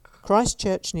Christ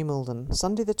Church, New Malden,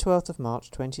 Sunday the 12th of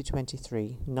March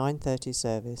 2023, 9:30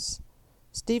 service.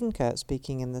 Stephen Kurt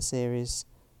speaking in the series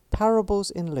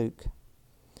Parables in Luke.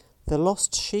 The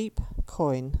lost sheep,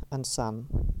 coin and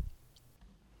son.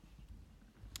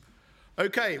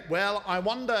 Okay, well, I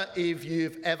wonder if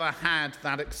you've ever had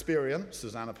that experience,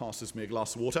 as Anna passes me a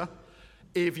glass of water.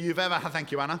 If you've ever had,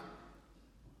 thank you, Anna.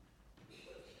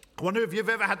 I wonder if you've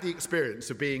ever had the experience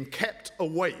of being kept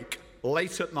awake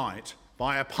late at night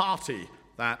by a party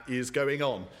that is going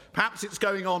on. Perhaps it's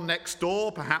going on next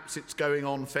door, perhaps it's going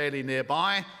on fairly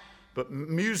nearby, but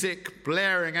music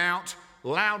blaring out,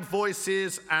 loud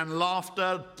voices and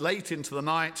laughter late into the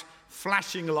night,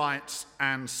 flashing lights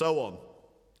and so on.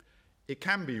 It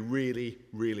can be really,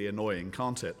 really annoying,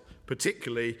 can't it?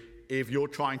 Particularly if you're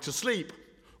trying to sleep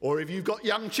or if you've got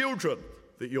young children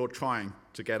that you're trying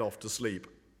to get off to sleep.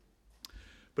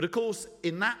 But of course,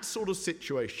 in that sort of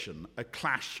situation, a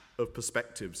clash of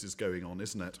perspectives is going on,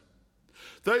 isn't it?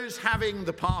 Those having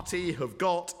the party have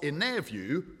got, in their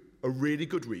view, a really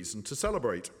good reason to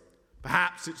celebrate.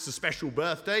 Perhaps it's a special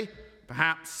birthday,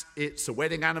 perhaps it's a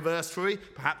wedding anniversary,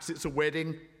 perhaps it's a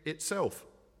wedding itself.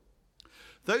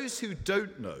 Those who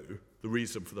don't know the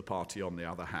reason for the party, on the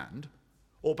other hand,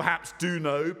 or perhaps do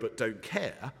know but don't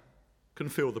care, can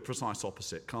feel the precise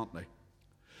opposite, can't they?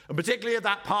 And particularly if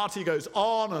that party goes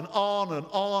on and on and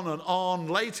on and on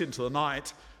late into the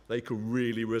night, they can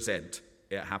really resent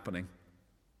it happening.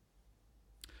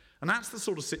 And that's the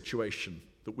sort of situation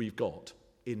that we've got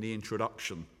in the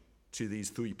introduction to these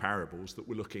three parables that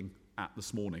we're looking at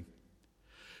this morning.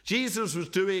 Jesus was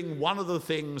doing one of the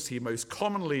things he most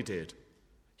commonly did.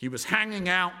 He was hanging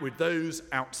out with those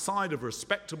outside of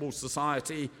respectable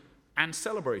society and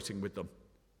celebrating with them,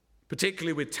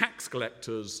 particularly with tax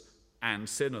collectors and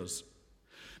sinners.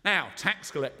 Now,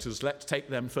 tax collectors, let's take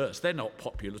them first. They're not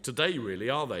popular today, really,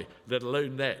 are they? Let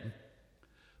alone then.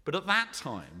 But at that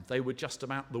time, they were just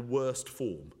about the worst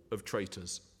form of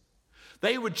traitors.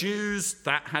 They were Jews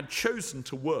that had chosen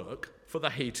to work for the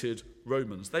hated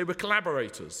Romans. They were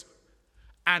collaborators.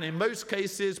 And in most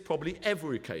cases, probably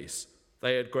every case,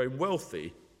 they had grown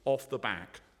wealthy off the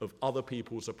back of other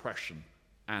people's oppression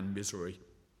and misery.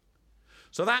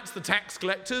 So that's the tax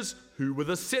collectors. Who were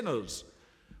the sinners?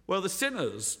 Well, the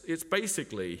sinners, it's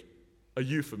basically a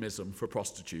euphemism for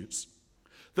prostitutes.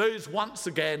 Those, once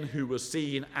again, who were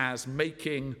seen as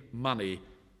making money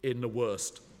in the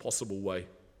worst possible way.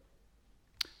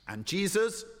 And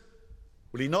Jesus,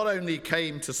 well, he not only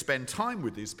came to spend time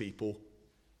with these people,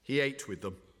 he ate with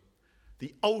them.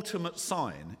 The ultimate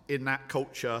sign in that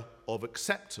culture of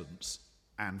acceptance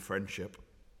and friendship.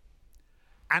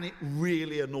 And it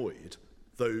really annoyed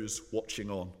those watching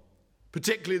on,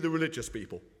 particularly the religious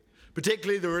people,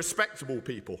 particularly the respectable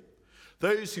people,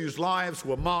 those whose lives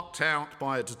were marked out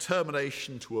by a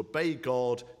determination to obey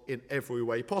God in every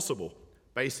way possible,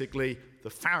 basically the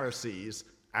Pharisees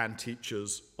and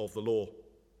teachers of the law.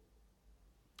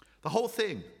 The whole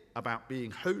thing about being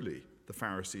holy, the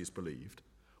Pharisees believed,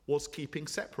 was keeping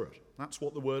separate. That's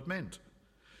what the word meant.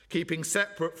 Keeping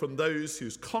separate from those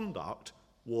whose conduct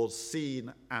was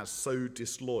seen as so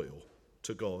disloyal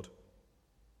to God.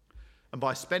 And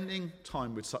by spending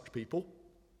time with such people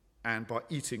and by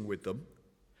eating with them,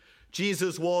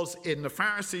 Jesus was, in the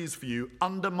Pharisees' view,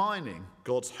 undermining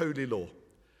God's holy law.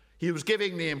 He was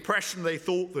giving the impression they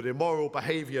thought that immoral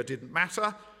behavior didn't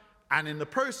matter, and in the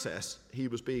process, he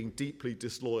was being deeply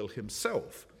disloyal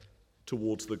himself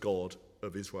towards the God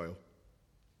of Israel.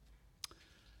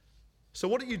 So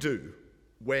what do you do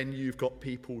when you've got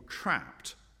people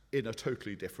trapped in a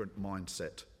totally different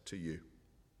mindset to you?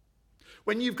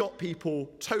 When you've got people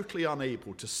totally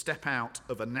unable to step out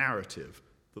of a narrative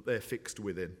that they're fixed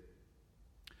within?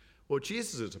 Well,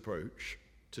 Jesus' approach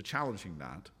to challenging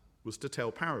that was to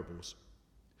tell parables.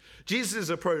 Jesus'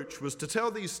 approach was to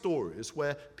tell these stories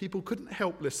where people couldn't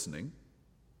help listening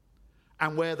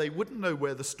and where they wouldn't know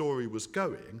where the story was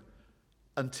going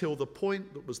until the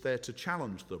point that was there to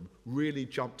challenge them really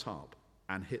jumped up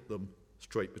and hit them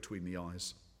straight between the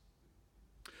eyes.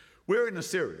 We're in a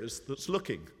series that's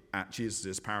looking at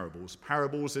Jesus'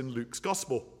 parables in Luke's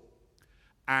Gospel.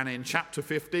 And in chapter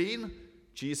 15,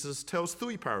 Jesus tells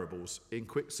three parables in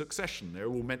quick succession. They're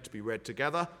all meant to be read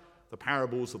together. The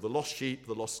parables of the lost sheep,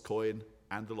 the lost coin,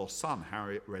 and the lost son.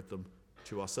 Harriet read them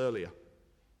to us earlier.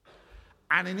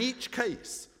 And in each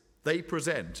case, they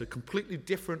present a completely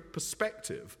different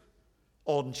perspective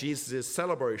on Jesus'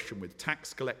 celebration with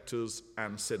tax collectors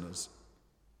and sinners.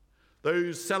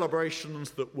 Those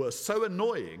celebrations that were so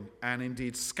annoying and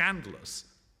indeed scandalous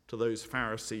to those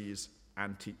Pharisees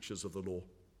and teachers of the law.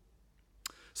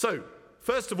 So,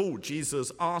 first of all,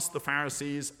 Jesus asked the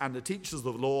Pharisees and the teachers of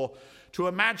the law to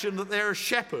imagine that they're a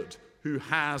shepherd who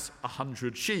has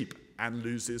 100 sheep and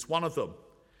loses one of them.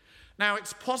 Now,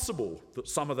 it's possible that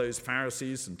some of those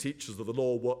Pharisees and teachers of the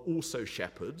law were also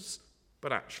shepherds,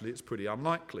 but actually it's pretty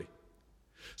unlikely.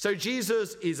 So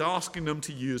Jesus is asking them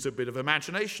to use a bit of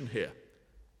imagination here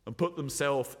and put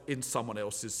themselves in someone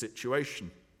else's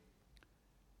situation.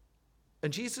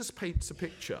 And Jesus paints a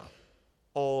picture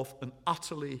of an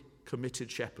utterly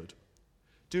committed shepherd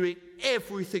doing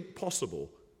everything possible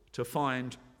to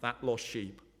find that lost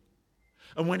sheep.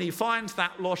 And when he finds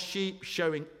that lost sheep,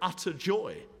 showing utter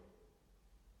joy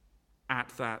at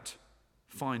that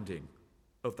finding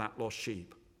of that lost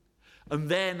sheep. And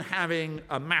then having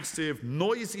a massive,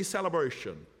 noisy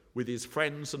celebration with his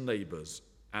friends and neighbours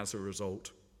as a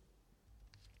result.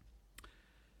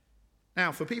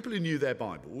 Now, for people who knew their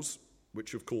Bibles,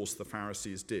 which of course the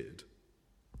Pharisees did,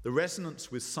 the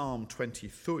resonance with Psalm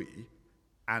 23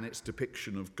 and its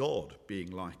depiction of God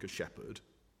being like a shepherd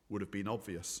would have been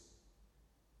obvious.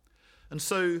 And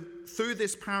so, through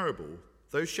this parable,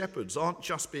 those shepherds aren't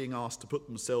just being asked to put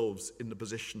themselves in the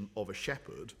position of a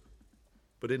shepherd,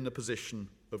 but in the position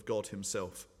of God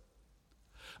himself.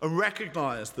 And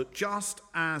recognise that just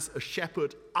as a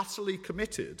shepherd utterly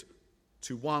committed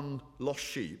to one lost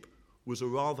sheep was a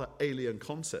rather alien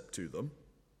concept to them,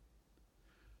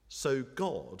 so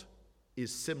God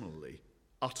is similarly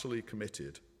utterly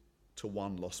committed to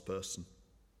one lost person.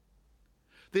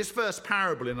 This first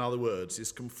parable, in other words,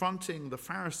 is confronting the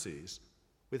Pharisees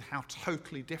with how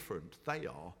totally different they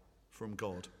are from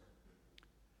God.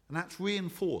 And that's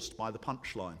reinforced by the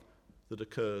punchline that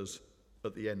occurs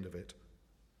at the end of it.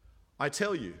 I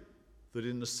tell you that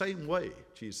in the same way,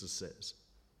 Jesus says,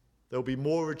 there'll be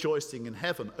more rejoicing in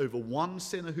heaven over one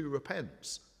sinner who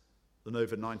repents than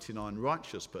over 99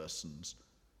 righteous persons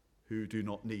who do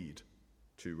not need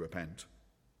to repent.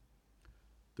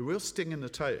 The real sting in the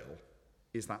tail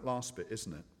is that last bit,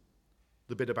 isn't it?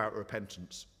 The bit about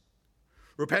repentance.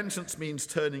 Repentance means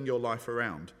turning your life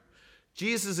around.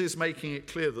 Jesus is making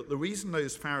it clear that the reason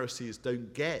those Pharisees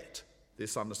don't get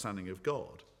this understanding of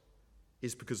God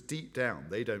is because deep down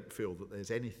they don't feel that there's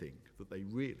anything that they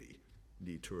really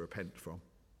need to repent from.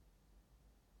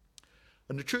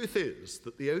 And the truth is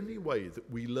that the only way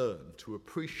that we learn to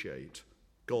appreciate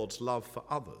God's love for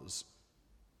others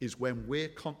is when we're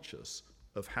conscious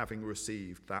of having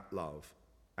received that love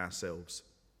ourselves.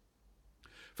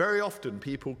 Very often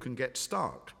people can get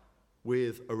stuck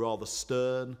with a rather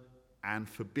stern and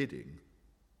forbidding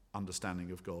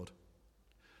understanding of God.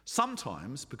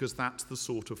 Sometimes because that's the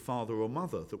sort of father or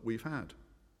mother that we've had.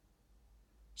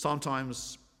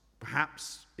 Sometimes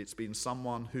perhaps it's been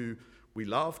someone who we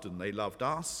loved and they loved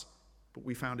us, but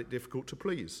we found it difficult to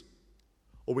please.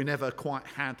 Or we never quite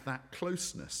had that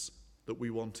closeness that we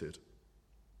wanted.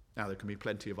 Now, there can be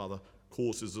plenty of other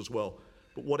causes as well,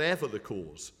 but whatever the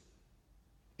cause,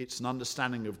 it's an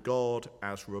understanding of God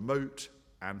as remote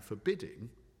and forbidding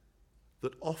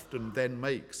that often then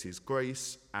makes his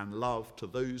grace and love to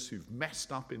those who've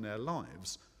messed up in their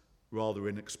lives rather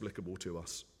inexplicable to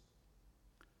us.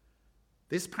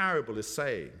 This parable is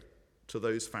saying to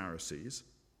those Pharisees,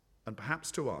 and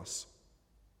perhaps to us,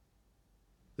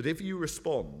 that if you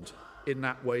respond in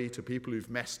that way to people who've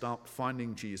messed up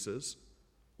finding Jesus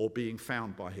or being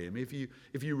found by him, if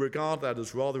you regard that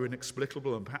as rather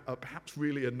inexplicable and perhaps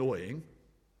really annoying,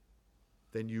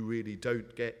 then you really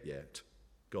don't get yet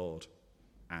God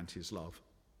and his love.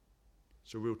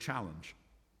 It's a real challenge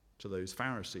to those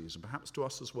Pharisees and perhaps to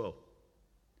us as well.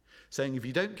 Saying if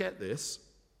you don't get this,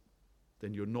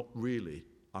 then you're not really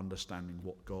understanding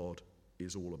what God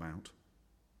is all about.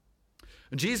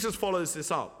 And Jesus follows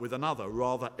this up with another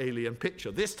rather alien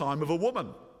picture, this time of a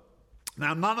woman.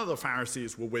 Now, none of the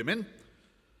Pharisees were women,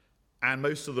 and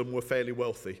most of them were fairly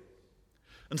wealthy.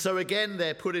 And so again,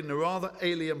 they're put in a rather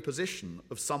alien position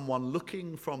of someone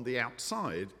looking from the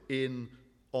outside in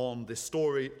on this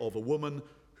story of a woman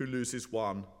who loses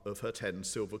one of her 10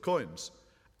 silver coins.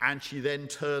 And she then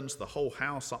turns the whole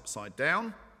house upside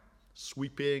down,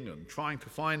 sweeping and trying to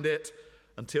find it,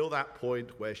 until that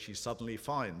point where she suddenly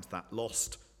finds that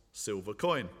lost silver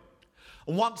coin.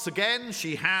 And once again,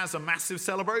 she has a massive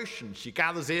celebration. She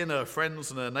gathers in her friends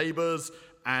and her neighbours,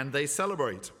 and they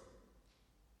celebrate.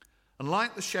 And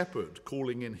like the shepherd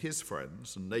calling in his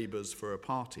friends and neighbours for a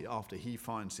party after he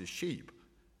finds his sheep,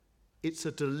 it's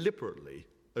a deliberately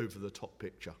over-the-top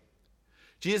picture.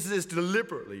 Jesus is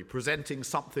deliberately presenting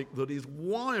something that is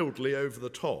wildly over the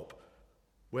top,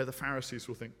 where the Pharisees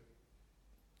will think,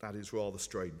 that is rather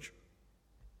strange.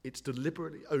 It's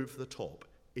deliberately over the top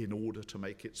in order to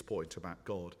make its point about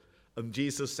God. And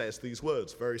Jesus says these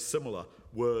words, very similar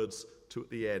words to at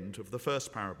the end of the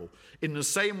first parable. In the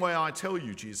same way I tell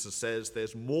you, Jesus says,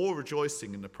 there's more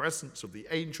rejoicing in the presence of the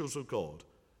angels of God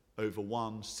over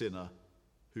one sinner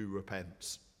who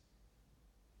repents.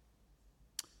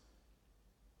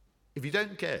 If you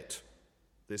don't get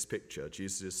this picture,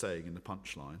 Jesus is saying in the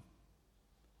punchline,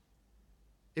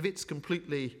 if it's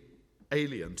completely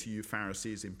alien to you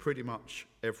Pharisees in pretty much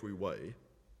every way,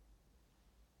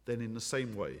 then in the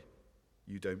same way,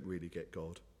 you don't really get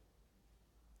God.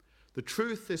 The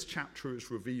truth this chapter is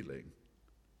revealing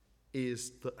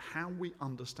is that how we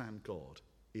understand God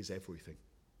is everything.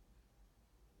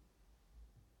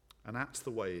 And that's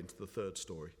the way into the third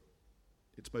story.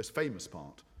 Its most famous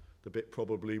part, the bit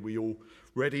probably we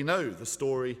already know, the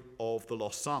story of the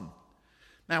lost son.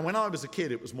 Now, when I was a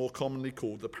kid, it was more commonly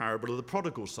called the parable of the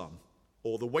prodigal son,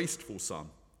 or the wasteful son.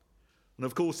 And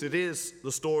of course, it is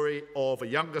the story of a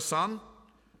younger son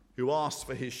who asks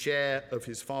for his share of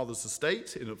his father's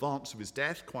estate in advance of his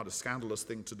death, quite a scandalous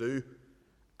thing to do,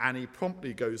 and he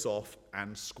promptly goes off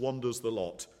and squanders the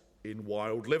lot in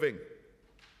wild living.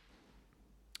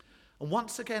 And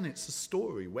once again, it's a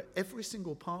story where every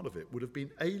single part of it would have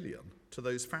been alien to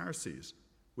those Pharisees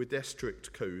with their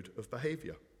strict code of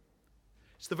behaviour.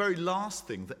 It's the very last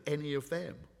thing that any of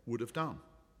them would have done.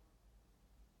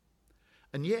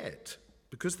 And yet,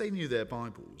 because they knew their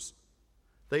Bibles,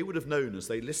 they would have known as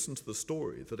they listened to the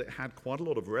story that it had quite a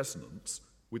lot of resonance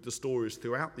with the stories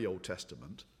throughout the Old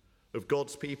Testament of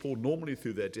God's people, normally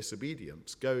through their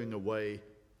disobedience, going away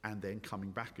and then coming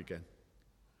back again.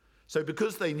 So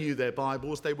because they knew their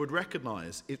Bibles, they would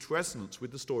recognize its resonance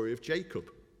with the story of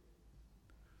Jacob,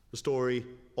 the story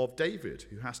of David,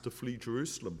 who has to flee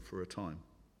Jerusalem for a time,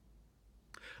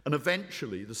 and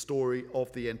eventually the story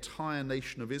of the entire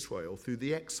nation of Israel through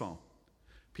the exile,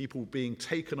 people being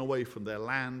taken away from their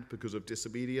land because of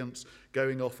disobedience,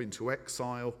 going off into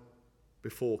exile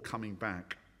before coming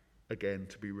back again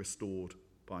to be restored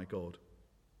by God.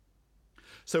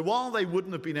 So while they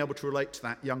wouldn't have been able to relate to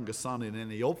that younger son in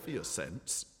any obvious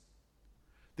sense,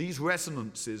 these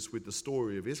resonances with the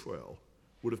story of Israel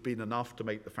would have been enough to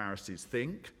make the Pharisees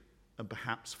think and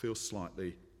perhaps feel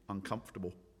slightly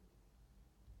uncomfortable.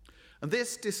 And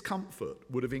this discomfort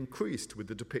would have increased with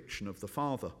the depiction of the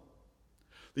father.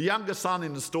 The younger son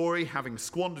in the story, having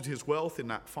squandered his wealth in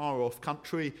that far-off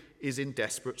country, is in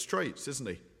desperate straits, isn't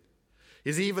he?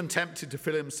 He's even tempted to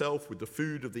fill himself with the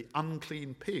food of the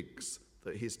unclean pigs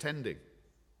that he's tending.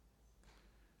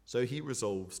 So he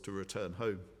resolves to return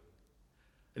home.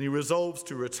 And he resolves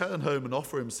to return home and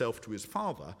offer himself to his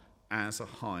father as a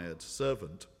hired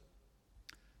servant.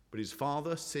 But his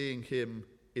father, seeing him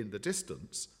in the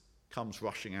distance, comes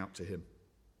rushing out to him.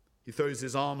 He throws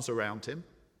his arms around him,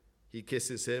 he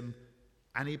kisses him,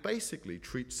 and he basically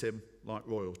treats him like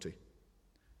royalty.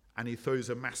 And he throws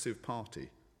a massive party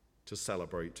to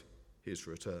celebrate his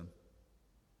return.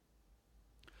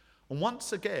 And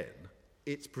once again,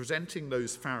 it's presenting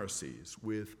those Pharisees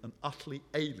with an utterly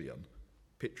alien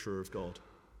picture of God.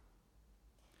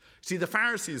 See, the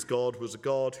Pharisees' God was a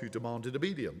God who demanded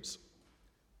obedience,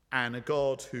 and a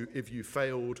God who, if you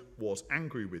failed, was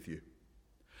angry with you.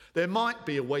 There might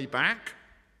be a way back,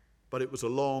 but it was a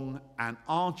long and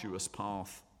arduous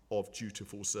path of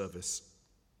dutiful service.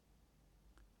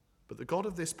 But the God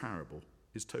of this parable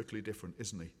is totally different,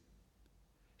 isn't he?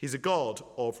 He's a God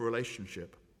of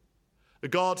relationship, a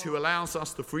God who allows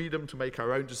us the freedom to make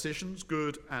our own decisions,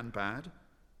 good and bad,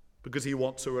 because he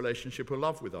wants a relationship of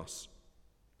love with us.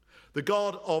 The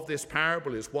God of this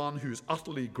parable is one who's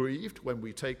utterly grieved when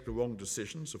we take the wrong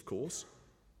decisions, of course,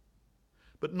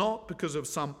 but not because of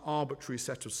some arbitrary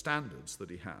set of standards that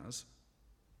he has,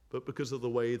 but because of the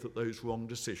way that those wrong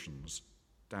decisions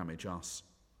damage us.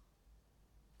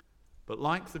 But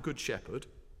like the Good Shepherd,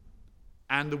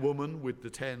 and the woman with the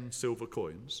 10 silver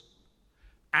coins,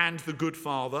 and the good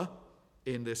father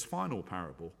in this final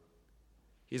parable,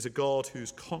 he's a God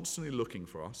who's constantly looking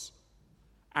for us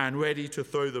and ready to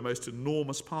throw the most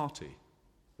enormous party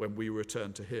when we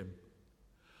return to him.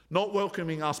 Not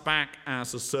welcoming us back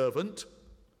as a servant,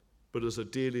 but as a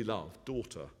dearly loved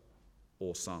daughter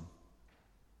or son.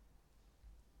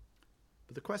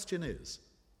 But the question is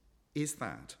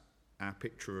that our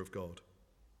picture of God?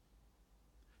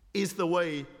 Is the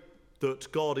way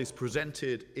that God is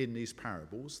presented in these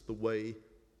parables the way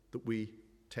that we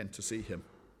tend to see him?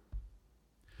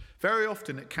 Very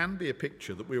often it can be a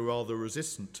picture that we're rather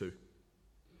resistant to,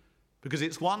 because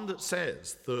it's one that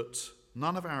says that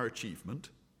none of our achievement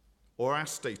or our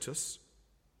status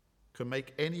can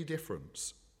make any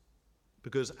difference,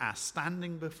 because our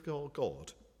standing before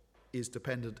God is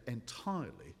dependent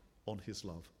entirely on his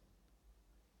love.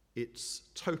 It's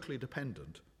totally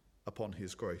dependent upon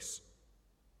his grace.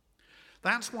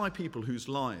 That's why people whose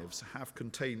lives have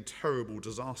contained terrible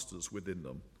disasters within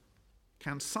them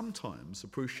can sometimes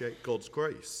appreciate God's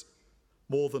grace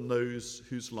more than those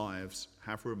whose lives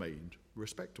have remained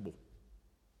respectable.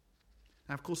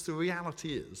 Now, of course, the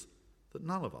reality is that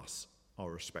none of us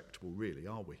are respectable, really,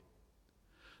 are we?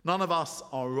 None of us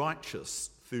are righteous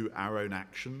through our own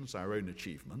actions, our own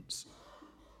achievements.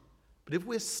 But if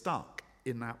we're stuck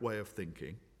in that way of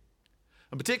thinking,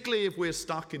 and particularly if we're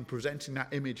stuck in presenting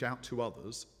that image out to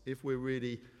others, if we're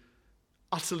really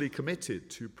utterly committed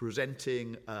to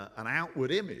presenting an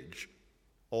outward image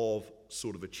of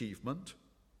sort of achievement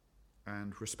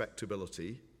and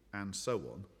respectability and so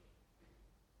on,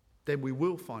 then we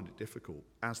will find it difficult,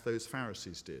 as those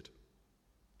Pharisees did,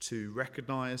 to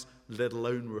recognise, let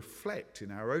alone reflect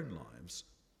in our own lives,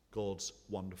 God's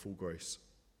wonderful grace.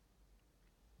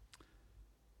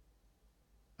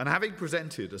 And having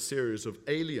presented a series of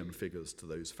alien figures to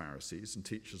those Pharisees and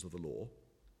teachers of the law,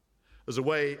 as a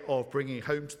way of bringing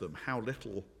home to them how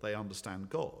little they understand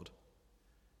God,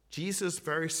 Jesus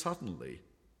very suddenly,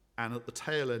 and at the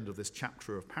tail end of this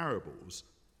chapter of parables,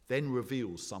 then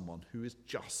reveals someone who is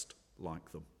just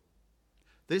like them.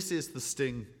 This is the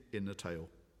sting in the tail.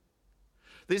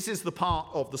 This is the part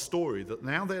of the story that,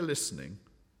 now they're listening,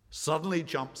 suddenly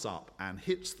jumps up and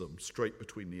hits them straight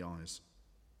between the eyes.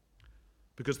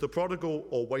 Because the prodigal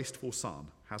or wasteful son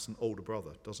has an older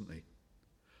brother, doesn't he?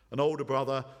 An older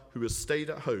brother who has stayed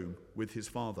at home with his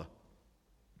father.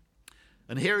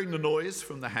 And hearing the noise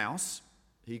from the house,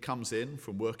 he comes in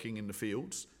from working in the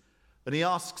fields, and he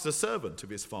asks a servant of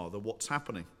his father what's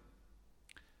happening.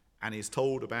 And he's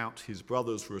told about his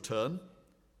brother's return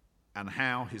and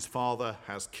how his father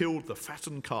has killed the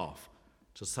fattened calf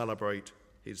to celebrate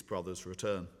his brother's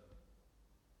return.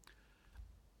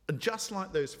 And just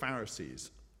like those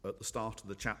Pharisees at the start of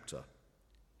the chapter,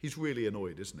 he's really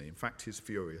annoyed, isn't he? In fact, he's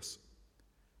furious.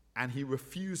 And he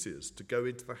refuses to go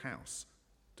into the house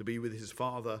to be with his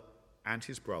father and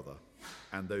his brother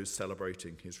and those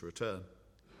celebrating his return.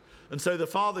 And so the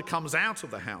father comes out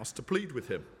of the house to plead with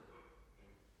him.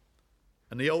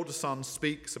 And the older son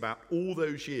speaks about all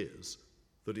those years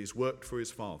that he's worked for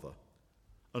his father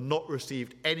and not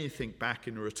received anything back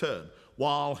in return,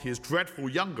 while his dreadful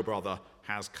younger brother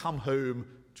has come home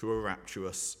to a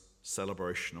rapturous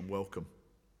celebration and welcome.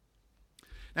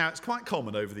 Now, it's quite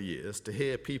common over the years to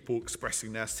hear people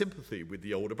expressing their sympathy with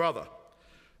the older brother,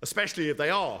 especially if they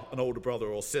are an older brother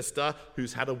or sister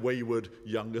who's had a wayward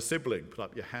younger sibling. Put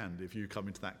up your hand if you come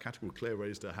into that category. Claire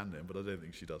raised her hand then, but I don't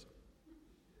think she does.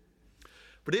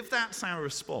 But if that's our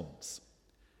response,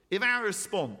 if our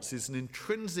response is an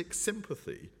intrinsic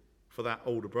sympathy for that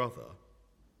older brother,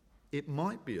 it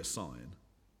might be a sign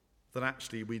that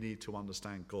actually we need to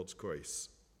understand God's grace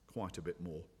quite a bit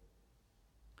more.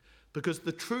 Because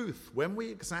the truth, when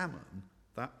we examine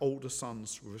that older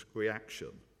son's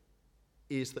reaction,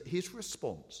 is that his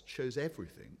response shows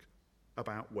everything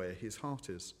about where his heart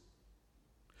is.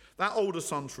 That older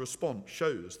son's response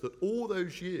shows that all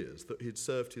those years that he'd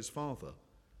served his father,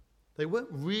 they weren't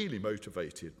really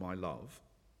motivated by love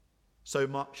so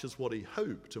much as what he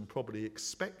hoped and probably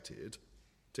expected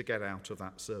to get out of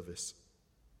that service.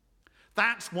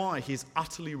 That's why he's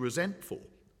utterly resentful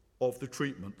of the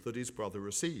treatment that his brother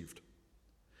received.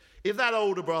 If that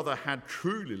older brother had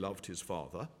truly loved his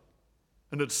father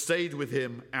and had stayed with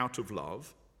him out of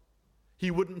love,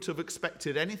 he wouldn't have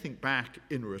expected anything back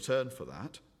in return for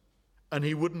that, and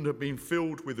he wouldn't have been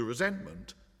filled with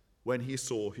resentment when he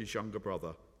saw his younger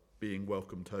brother being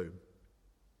welcomed home.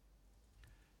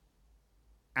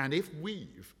 And if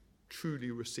we've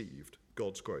truly received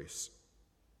God's grace,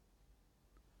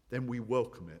 then we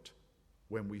welcome it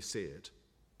when we see it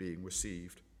being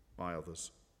received by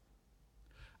others.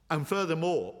 And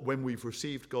furthermore, when we've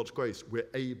received God's grace, we're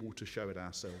able to show it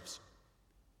ourselves.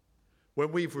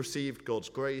 When we've received God's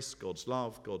grace, God's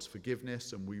love, God's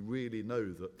forgiveness, and we really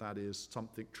know that that is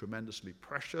something tremendously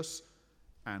precious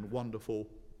and wonderful,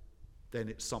 then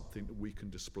it's something that we can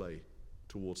display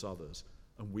towards others,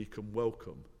 and we can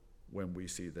welcome when we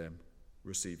see them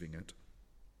receiving it.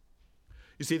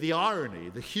 You see, the irony,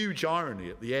 the huge irony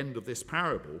at the end of this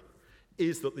parable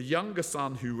is that the younger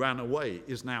son who ran away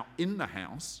is now in the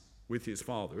house with his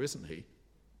father, isn't he?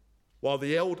 While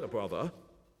the elder brother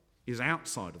is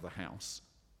outside of the house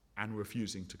and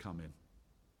refusing to come in.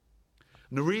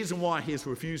 And the reason why he's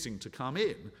refusing to come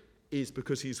in is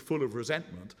because he's full of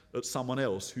resentment at someone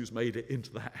else who's made it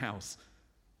into that house.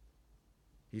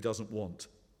 He doesn't want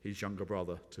his younger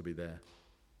brother to be there.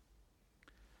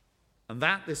 And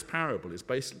that this parable is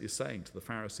basically saying to the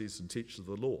Pharisees and teachers of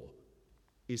the law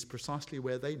is precisely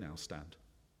where they now stand,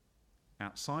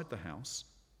 outside the house,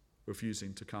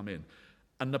 refusing to come in.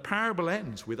 And the parable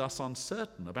ends with us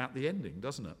uncertain about the ending,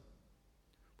 doesn't it?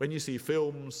 When you see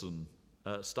films and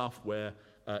stuff where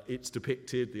it's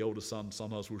depicted, the older son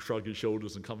sometimes will shrug his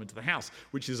shoulders and come into the house,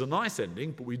 which is a nice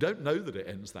ending, but we don't know that it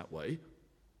ends that way.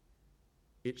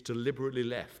 It's deliberately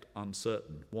left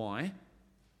uncertain. Why?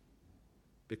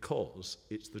 Because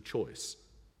it's the choice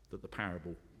that the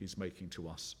parable is making to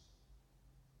us.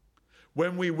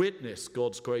 When we witness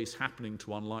God's grace happening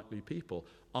to unlikely people,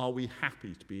 are we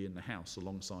happy to be in the house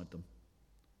alongside them?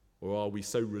 Or are we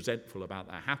so resentful about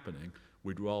that happening,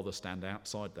 we'd rather stand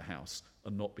outside the house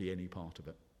and not be any part of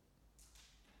it?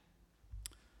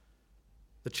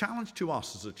 The challenge to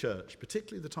us as a church,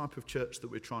 particularly the type of church that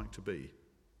we're trying to be,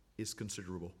 is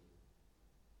considerable.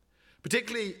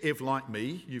 Particularly if, like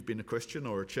me, you've been a Christian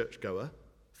or a churchgoer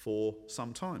for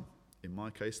some time. In my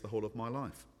case, the whole of my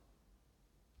life.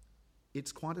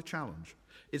 It's quite a challenge.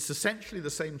 It's essentially the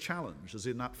same challenge as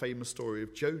in that famous story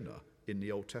of Jonah in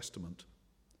the Old Testament.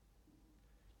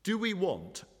 Do we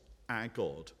want our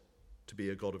God to be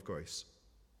a God of grace?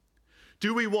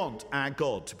 Do we want our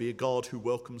God to be a God who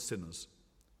welcomes sinners?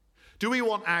 Do we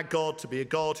want our God to be a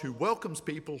God who welcomes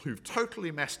people who've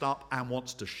totally messed up and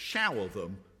wants to shower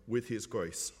them with his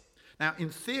grace? Now, in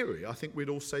theory, I think we'd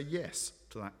all say yes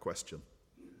to that question.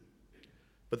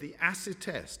 But the acid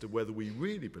test of whether we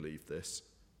really believe this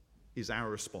is our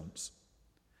response,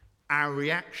 our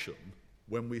reaction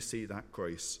when we see that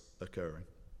grace occurring.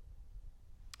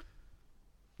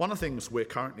 One of the things we're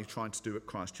currently trying to do at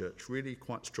Christ Church really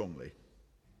quite strongly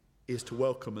is to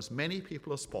welcome as many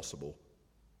people as possible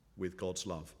with God's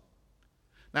love.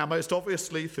 Now, most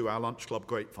obviously through our lunch club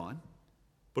Grapevine,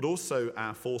 but also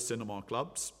our 4 cinema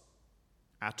clubs,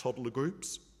 our toddler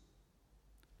groups,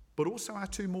 but also our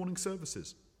 2 morning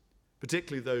services,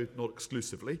 particularly, though not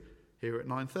exclusively, here at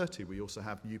 9:30. We also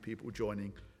have new people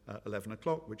joining at 11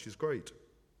 o'clock, which is great.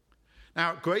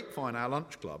 Now, at Grapevine, our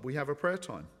lunch club, we have a prayer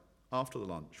time after the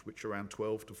lunch, which around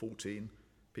 12 to 14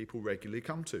 people regularly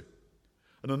come to.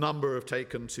 And a number have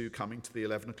taken to coming to the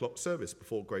 11 o'clock service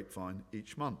before Grapevine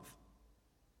each month.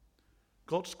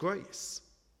 God's grace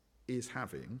is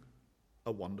having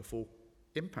a wonderful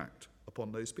impact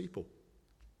upon those people.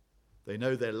 They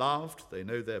know they're loved, they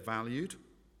know they're valued.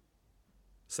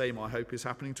 Same, I hope, is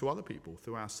happening to other people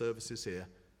through our services here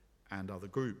and other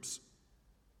groups.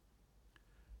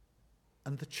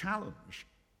 And the challenge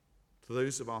to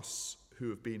those of us who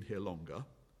have been here longer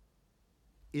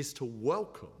is to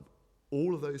welcome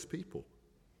all of those people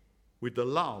with the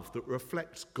love that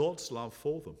reflects God's love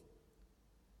for them.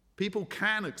 People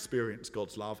can experience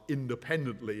God's love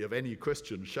independently of any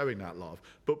Christian showing that love,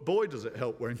 but boy does it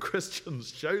help when Christians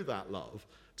show that love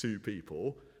to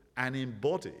people and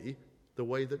embody the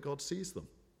way that God sees them.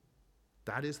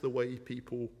 That is the way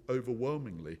people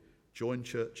overwhelmingly join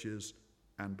churches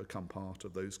and become part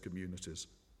of those communities.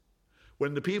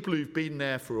 When the people who've been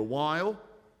there for a while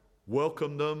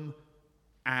welcome them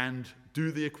and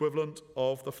do the equivalent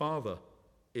of the Father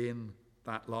in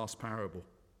that last parable.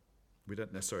 We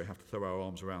don't necessarily have to throw our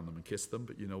arms around them and kiss them,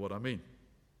 but you know what I mean.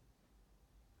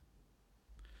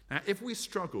 Now, if we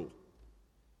struggle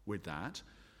with that,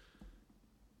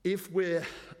 if we're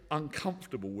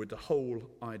uncomfortable with the whole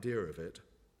idea of it,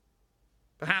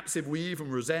 perhaps if we even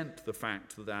resent the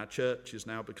fact that our church is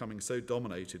now becoming so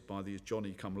dominated by these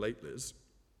Johnny-come-latelys,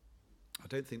 I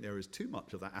don't think there is too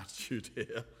much of that attitude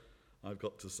here, I've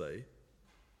got to say.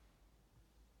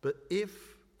 But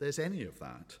if there's any of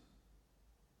that,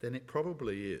 then it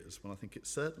probably is, well, I think it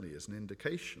certainly is an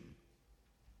indication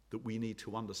that we need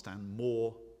to understand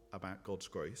more about God's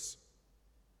grace,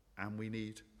 and we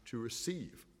need to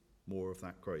receive more of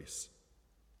that grace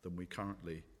than we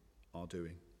currently are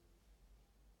doing.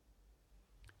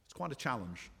 It's quite a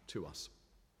challenge to us.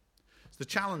 It's the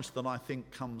challenge that I think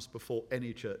comes before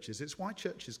any churches. It's why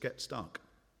churches get stuck.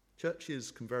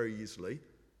 Churches can very easily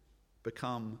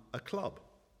become a club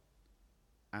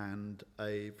and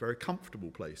a very comfortable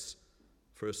place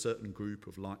for a certain group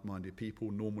of like-minded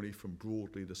people, normally from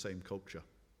broadly the same culture.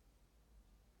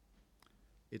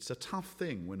 It's a tough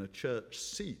thing when a church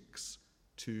seeks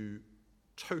to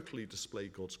totally display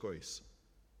God's grace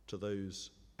to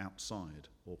those outside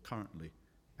or currently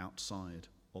outside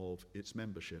of its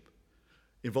membership.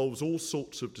 Involves all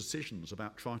sorts of decisions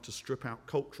about trying to strip out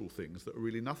cultural things that are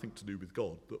really nothing to do with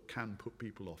God but can put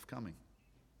people off coming.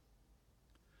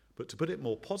 But to put it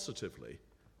more positively,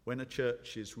 when a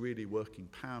church is really working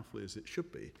powerfully as it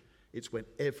should be, it's when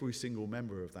every single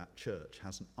member of that church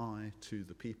has an eye to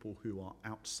the people who are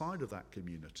outside of that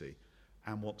community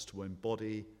and wants to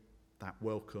embody that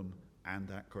welcome and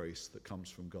that grace that comes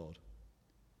from God.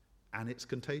 And it's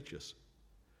contagious.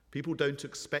 People don't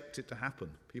expect it to happen.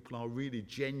 People are really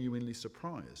genuinely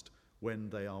surprised when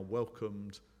they are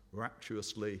welcomed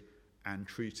rapturously and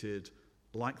treated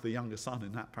like the younger son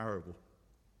in that parable,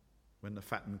 when the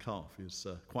fattened calf is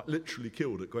quite literally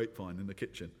killed at Grapevine in the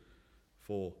kitchen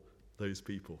for those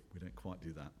people. We don't quite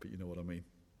do that, but you know what I mean.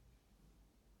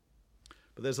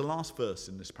 But there's a last verse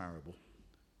in this parable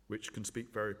which can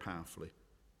speak very powerfully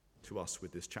to us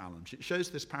with this challenge. It shows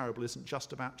this parable isn't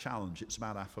just about challenge, it's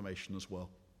about affirmation as well.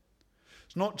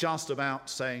 It's not just about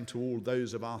saying to all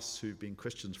those of us who've been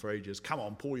Christians for ages, come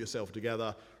on, pull yourself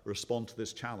together, respond to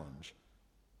this challenge.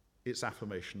 It's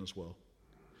affirmation as well.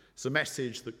 It's a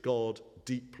message that God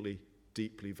deeply,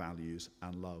 deeply values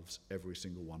and loves every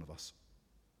single one of us.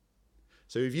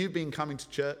 So if you've been coming to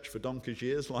church for donkey's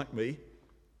years like me,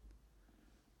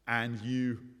 and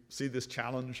you see this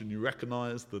challenge and you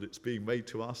recognize that it's being made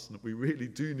to us and that we really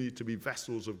do need to be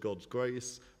vessels of God's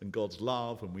grace and God's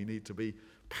love, and we need to be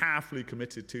powerfully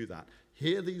committed to that,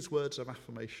 hear these words of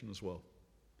affirmation as well,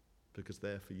 because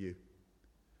they're for you.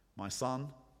 My son,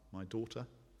 my daughter,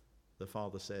 the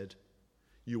Father said,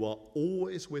 you are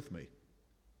always with me,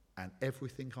 and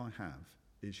everything I have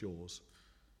is yours.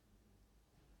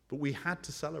 But we had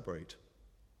to celebrate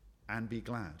and be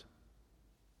glad,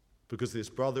 because this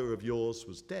brother of yours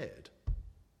was dead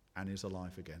and is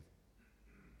alive again.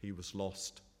 He was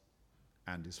lost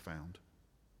and is found.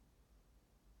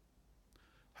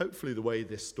 Hopefully the way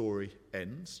this story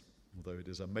ends, although it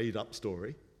is a made-up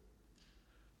story,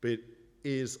 but it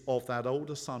is of that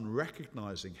older son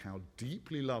recognizing how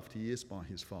deeply loved he is by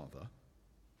his father,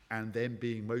 and then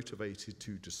being motivated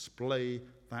to display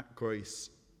that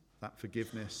grace, that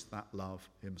forgiveness, that love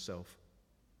himself.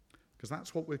 Because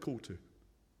that's what we're called to.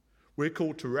 We're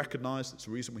called to recognize, it's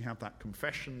the reason we have that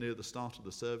confession near the start of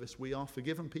the service, we are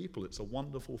forgiven people. It's a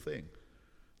wonderful thing.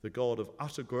 The God of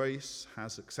utter grace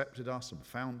has accepted us and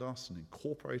found us and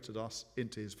incorporated us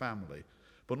into his family.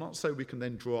 But not so we can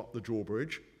then draw up the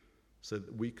drawbridge, so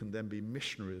that we can then be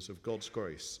missionaries of God's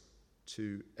grace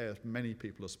to as many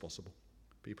people as possible.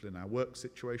 People in our work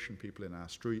situation, people in our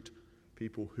street,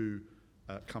 people who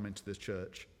come into this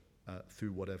church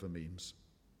through whatever means.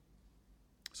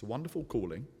 It's a wonderful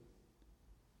calling,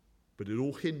 but it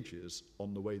all hinges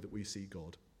on the way that we see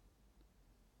God.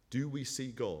 Do we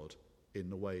see God in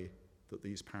the way that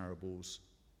these parables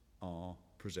are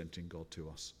presenting God to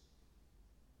us?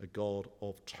 A God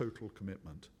of total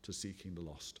commitment to seeking the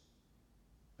lost.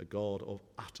 A God of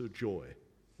utter joy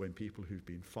when people who've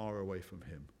been far away from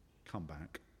him come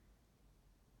back.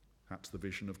 That's the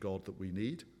vision of God that we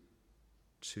need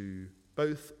to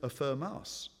both affirm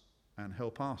us and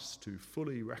help us to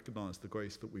fully recognize the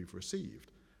grace that we've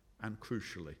received, and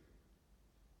crucially,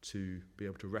 to be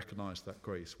able to recognize that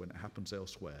grace when it happens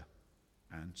elsewhere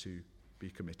and to be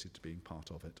committed to being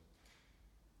part of it.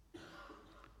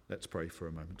 Let's pray for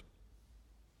a moment.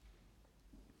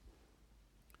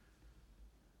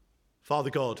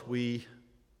 Father God, we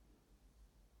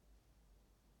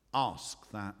ask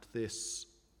that this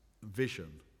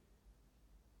vision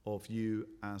of you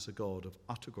as a God of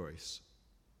utter grace,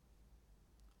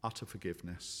 utter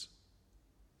forgiveness,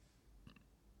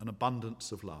 an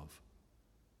abundance of love,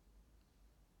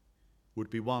 would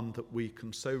be one that we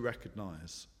can so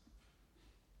recognize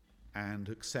and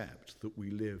accept that we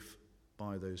live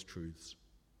by those truths.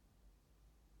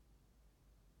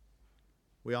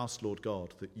 We ask, Lord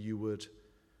God, that you would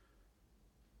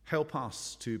help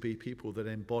us to be people that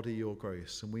embody your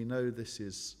grace. And we know this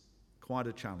is quite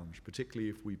a challenge, particularly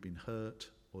if we've been hurt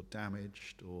or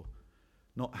damaged or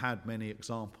not had many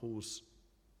examples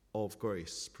of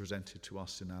grace presented to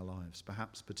us in our lives,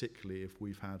 perhaps particularly if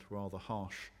we've had rather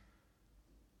harsh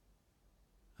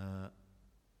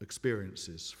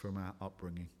experiences from our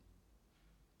upbringing,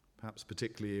 perhaps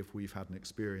particularly if we've had an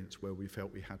experience where we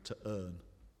felt we had to earn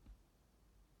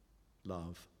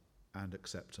love and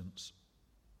acceptance.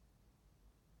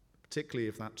 Particularly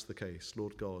if that's the case,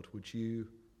 Lord God, would you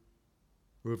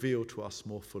reveal to us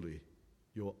more fully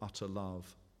your utter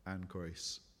love and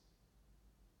grace,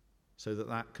 so that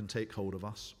that can take hold of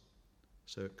us,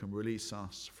 so it can release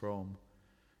us from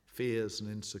fears and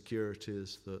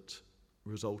insecurities that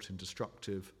result in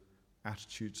destructive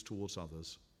attitudes towards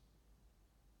others.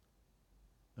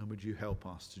 And would you help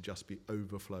us to just be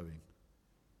overflowing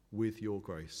with your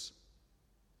grace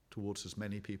towards as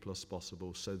many people as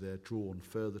possible, so they're drawn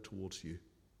further towards you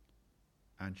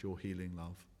and your healing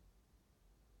love.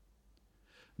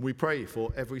 We pray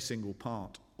for every single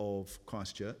part of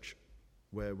Christ Church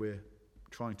where we're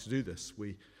trying to do this.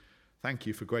 We thank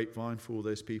you for Grapevine, for all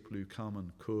those people who come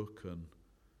and cook and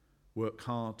work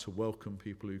hard to welcome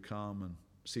people who come and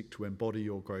seek to embody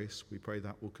your grace. We pray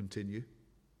that will continue.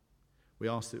 We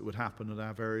ask that it would happen at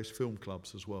our various film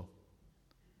clubs as well,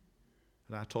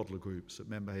 at our toddler groups, at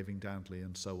Men Behaving Dandley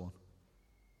and so on.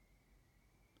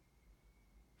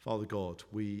 Father God,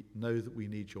 we know that we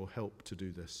need your help to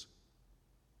do this.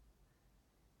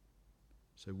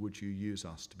 So would you use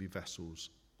us to be vessels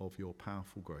of your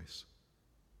powerful grace?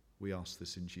 We ask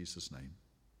this in Jesus' name.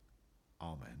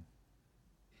 Amen.